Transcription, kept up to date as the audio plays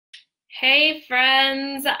Hey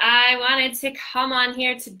friends, I wanted to come on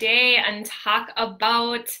here today and talk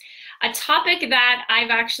about a topic that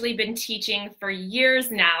I've actually been teaching for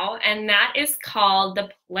years now, and that is called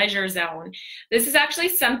the pleasure zone. This is actually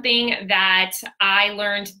something that I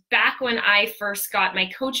learned back when I first got my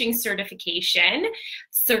coaching certification,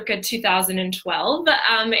 circa 2012,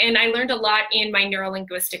 and I learned a lot in my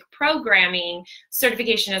neurolinguistic programming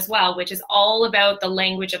certification as well, which is all about the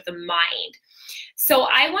language of the mind. So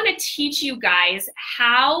I want to teach you guys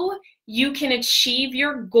how you can achieve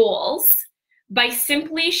your goals by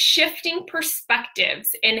simply shifting perspectives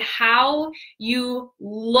and how you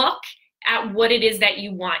look at what it is that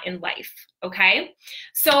you want in life, okay?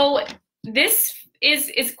 So this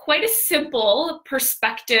is quite a simple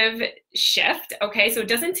perspective shift, okay? So it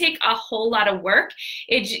doesn't take a whole lot of work.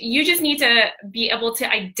 You just need to be able to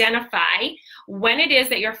identify when it is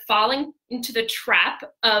that you're falling into the trap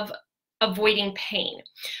of avoiding pain.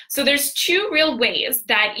 So there's two real ways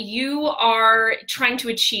that you are trying to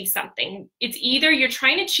achieve something. It's either you're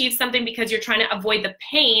trying to achieve something because you're trying to avoid the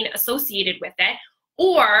pain associated with it,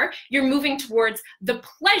 or you're moving towards the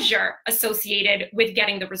pleasure associated with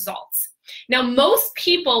getting the results. Now, most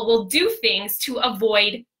people will do things to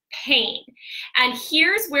avoid pain. And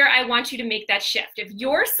here's where I want you to make that shift. If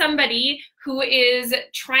you're somebody who is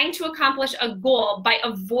trying to accomplish a goal by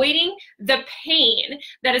avoiding the pain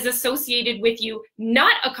that is associated with you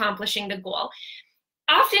not accomplishing the goal,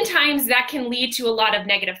 oftentimes that can lead to a lot of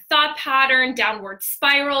negative thought pattern, downward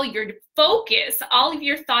spiral. Your focus, all of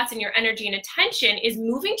your thoughts and your energy and attention is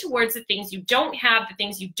moving towards the things you don't have, the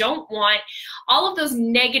things you don't want, all of those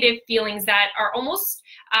negative feelings that are almost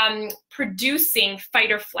producing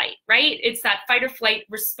fight or flight, right? It's that fight or flight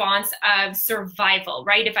response of survival,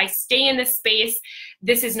 right? If I stay in this space,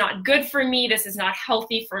 this is not good for me, this is not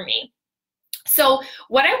healthy for me. So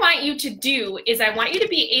what I want you to do is I want you to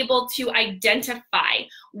be able to identify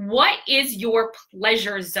what is your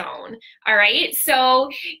pleasure zone, all right? So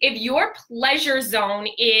if your pleasure zone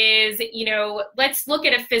is, let's look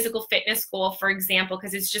at a physical fitness goal, for example,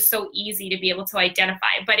 because it's just so easy to be able to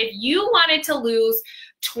identify. But if you wanted to lose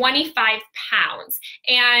 25 pounds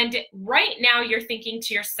and right now you're thinking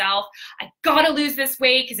to yourself, I gotta lose this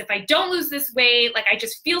weight because if I don't lose this weight, like I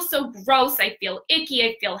just feel so gross, I feel icky,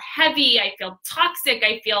 I feel heavy, I feel toxic,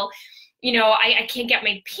 I feel, I can't get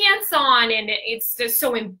my pants on and it's just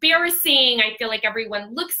so embarrassing. I feel like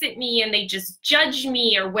everyone looks at me and they just judge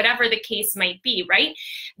me or whatever the case might be, right?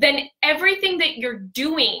 Then everything that you're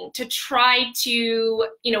doing to try to,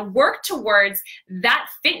 work towards that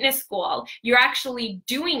fitness goal, you're actually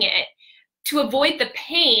doing it to avoid the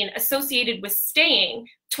pain associated with staying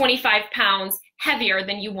 25 pounds heavier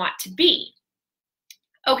than you want to be.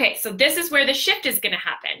 Okay, so this is where the shift is going to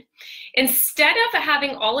happen. Instead of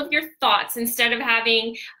having all of your thoughts, instead of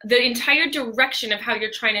having the entire direction of how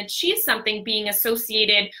you're trying to achieve something being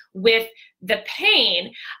associated with the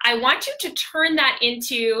pain, I want you to turn that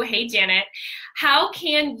into, hey, Janet, how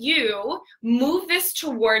can you move this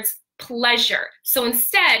towards pleasure? So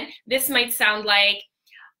instead, this might sound like,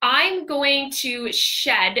 I'm going to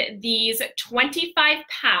shed these 25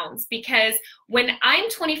 pounds because when I'm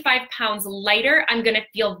 25 pounds lighter, I'm going to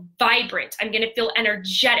feel vibrant. I'm going to feel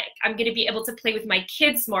energetic. I'm going to be able to play with my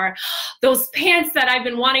kids more. Those pants that I've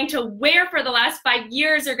been wanting to wear for the last 5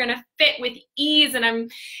 years are going to fit with ease, and I'm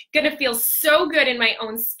going to feel so good in my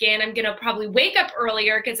own skin. I'm going to probably wake up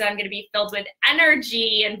earlier because I'm going to be filled with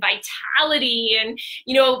energy and vitality, and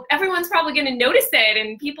everyone's probably going to notice it,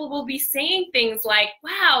 and people will be saying things like,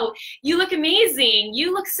 wow, you look amazing.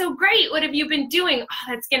 You look so great. What have you been doing? Oh,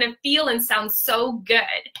 that's going to feel and sound so good,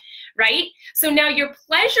 right? So now your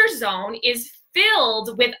pleasure zone is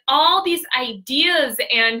filled with all these ideas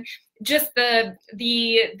and just the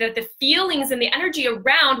feelings and the energy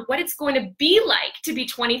around what it's going to be like to be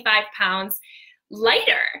 25 pounds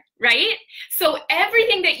lighter, right? So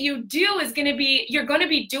everything that you do is going to be, you're going to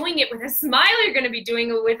be doing it with a smile. You're going to be doing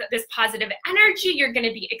it with this positive energy. You're going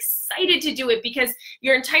to be excited to do it because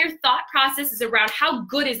your entire thought process is around how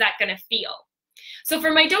good is that going to feel. So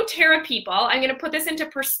for my doTERRA people, I'm going to put this into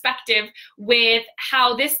perspective with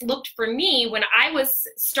how this looked for me when I was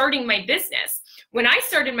starting my business. When I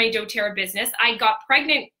started my doTERRA business, I got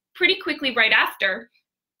pregnant pretty quickly right after.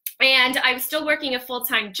 And I was still working a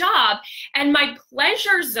full-time job, and my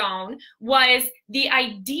pleasure zone was the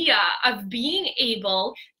idea of being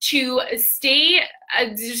able to stay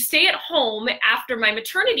at home after my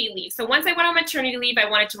maternity leave. So once I went on maternity leave, I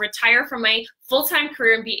wanted to retire from my full-time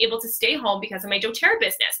career and be able to stay home because of my doTERRA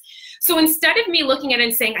business. So instead of me looking at it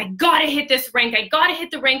and saying, I gotta hit this rank, I gotta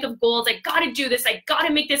hit the rank of goals, I gotta do this, I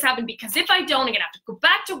gotta make this happen, because if I don't, I'm gonna have to go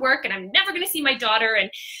back to work and I'm never gonna see my daughter,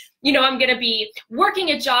 and I'm going to be working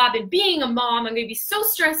a job and being a mom. I'm going to be so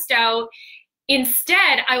stressed out.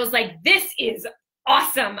 Instead, I was like, this is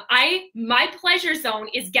awesome. My pleasure zone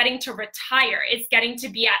is getting to retire. It's getting to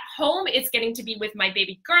be at home. It's getting to be with my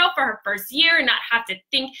baby girl for her first year and not have to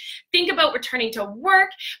think about returning to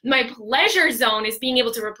work. My pleasure zone is being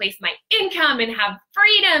able to replace my income and have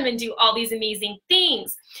freedom and do all these amazing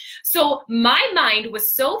things. So my mind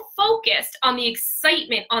was so focused on the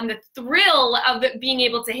excitement, on the thrill of being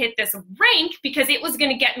able to hit this rank, because it was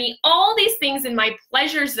going to get me all these things in my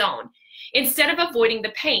pleasure zone instead of avoiding the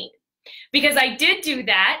pain. Because I did do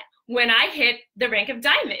that when I hit the rank of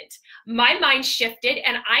diamond. My mind shifted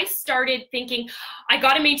and I started thinking, I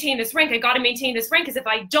got to maintain this rank. I got to maintain this rank, because if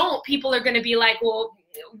I don't, people are going to be like, well,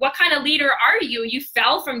 what kind of leader are you? You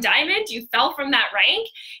fell from diamond. You fell from that rank.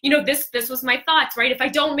 This was my thoughts, right? If I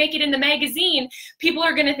don't make it in the magazine, people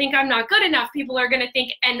are going to think I'm not good enough. People are going to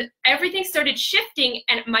think, and everything started shifting.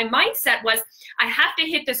 And my mindset was, I have to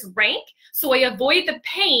hit this rank so I avoid the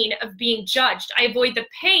pain of being judged. I avoid the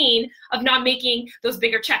pain of not making those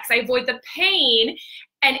bigger checks. I avoid the pain,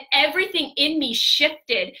 and everything in me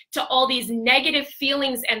shifted to all these negative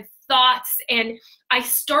feelings and thoughts, and I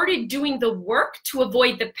started doing the work to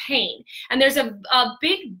avoid the pain. And there's a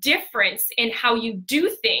big difference in how you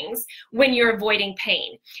do things when you're avoiding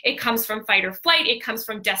pain. It comes from fight or flight. It comes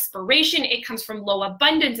from desperation. It comes from low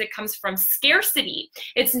abundance. It comes from scarcity.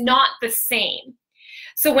 It's not the same.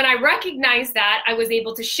 So when I recognized that, I was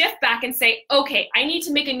able to shift back and say, okay, I need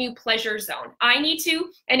to make a new pleasure zone. I need to,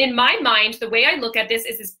 and in my mind, the way I look at this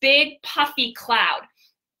is this big puffy cloud.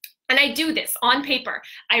 And I do this on paper.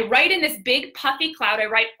 I write in this big puffy cloud, I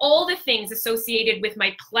write all the things associated with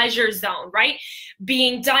my pleasure zone, right?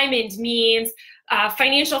 Being diamond means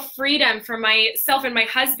financial freedom for myself and my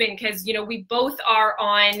husband, because, we both are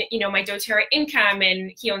on, my doTERRA income,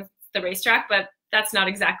 and he owns the racetrack, but that's not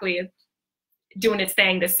exactly doing its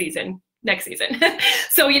thing this season. Next season.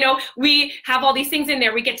 So, we have all these things in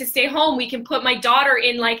there. We get to stay home. We can put my daughter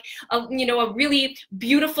in like a really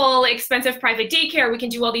beautiful, expensive private daycare. We can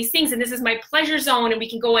do all these things. And this is my pleasure zone. And we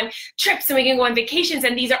can go on trips and we can go on vacations.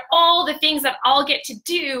 And these are all the things that I'll get to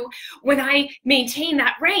do when I maintain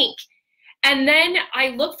that rank. And then I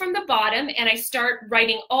look from the bottom and I start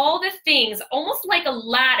writing all the things, almost like a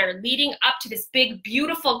ladder leading up to this big,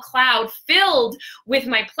 beautiful cloud filled with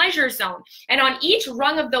my pleasure zone. And on each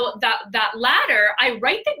rung of that ladder, I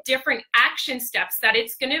write the different action steps that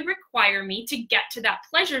it's going to require me to get to that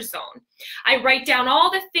pleasure zone. I write down all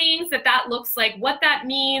the things that looks like, what that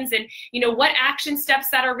means, and what action steps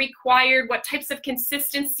that are required, what types of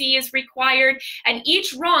consistency is required, and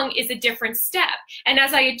each rung is a different step. And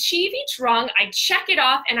as I achieve each rung, I check it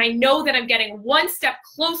off, and I know that I'm getting one step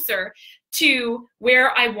closer to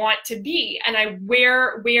where I want to be, and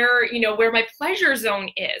where my pleasure zone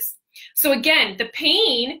is. So again, the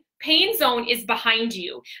pain zone is behind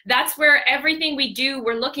you. That's where everything we do,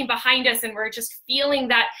 we're looking behind us and we're just feeling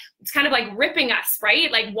that it's kind of like ripping us,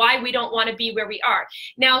 right? Like why we don't want to be where we are.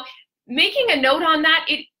 Now, making a note on that,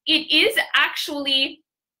 it is actually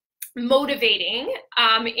motivating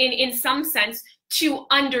in some sense to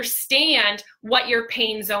understand what your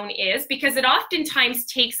pain zone is, because it oftentimes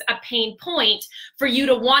takes a pain point for you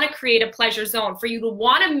to want to create a pleasure zone, for you to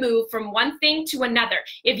want to move from one thing to another.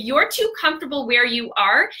 If you're too comfortable where you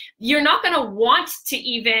are, you're not going to want to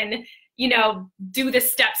even do the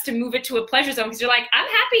steps to move it to a pleasure zone, because you're like, I'm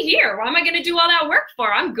happy here. Why am I going to do all that work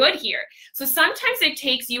for? I'm good here. So sometimes it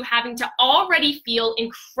takes you having to already feel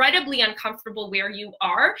incredibly uncomfortable where you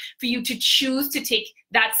are for you to choose to take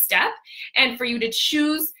that step, and for you to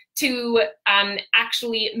choose to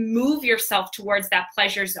actually move yourself towards that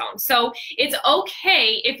pleasure zone. So it's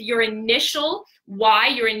okay if your initial why,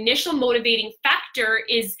 your initial motivating factor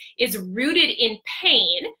is rooted in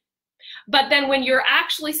pain. But then when you're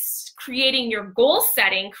actually creating your goal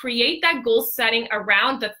setting, create that goal setting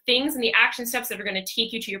around the things and the action steps that are going to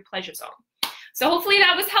take you to your pleasure zone. So hopefully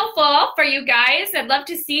that was helpful for you guys. I'd love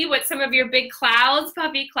to see what some of your big clouds,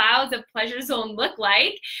 puffy clouds of pleasure zone look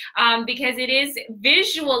like, because it is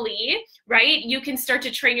visually, right? You can start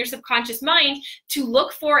to train your subconscious mind to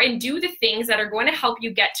look for and do the things that are going to help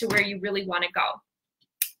you get to where you really want to go.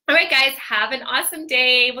 All right, guys, have an awesome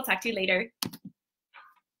day. We'll talk to you later.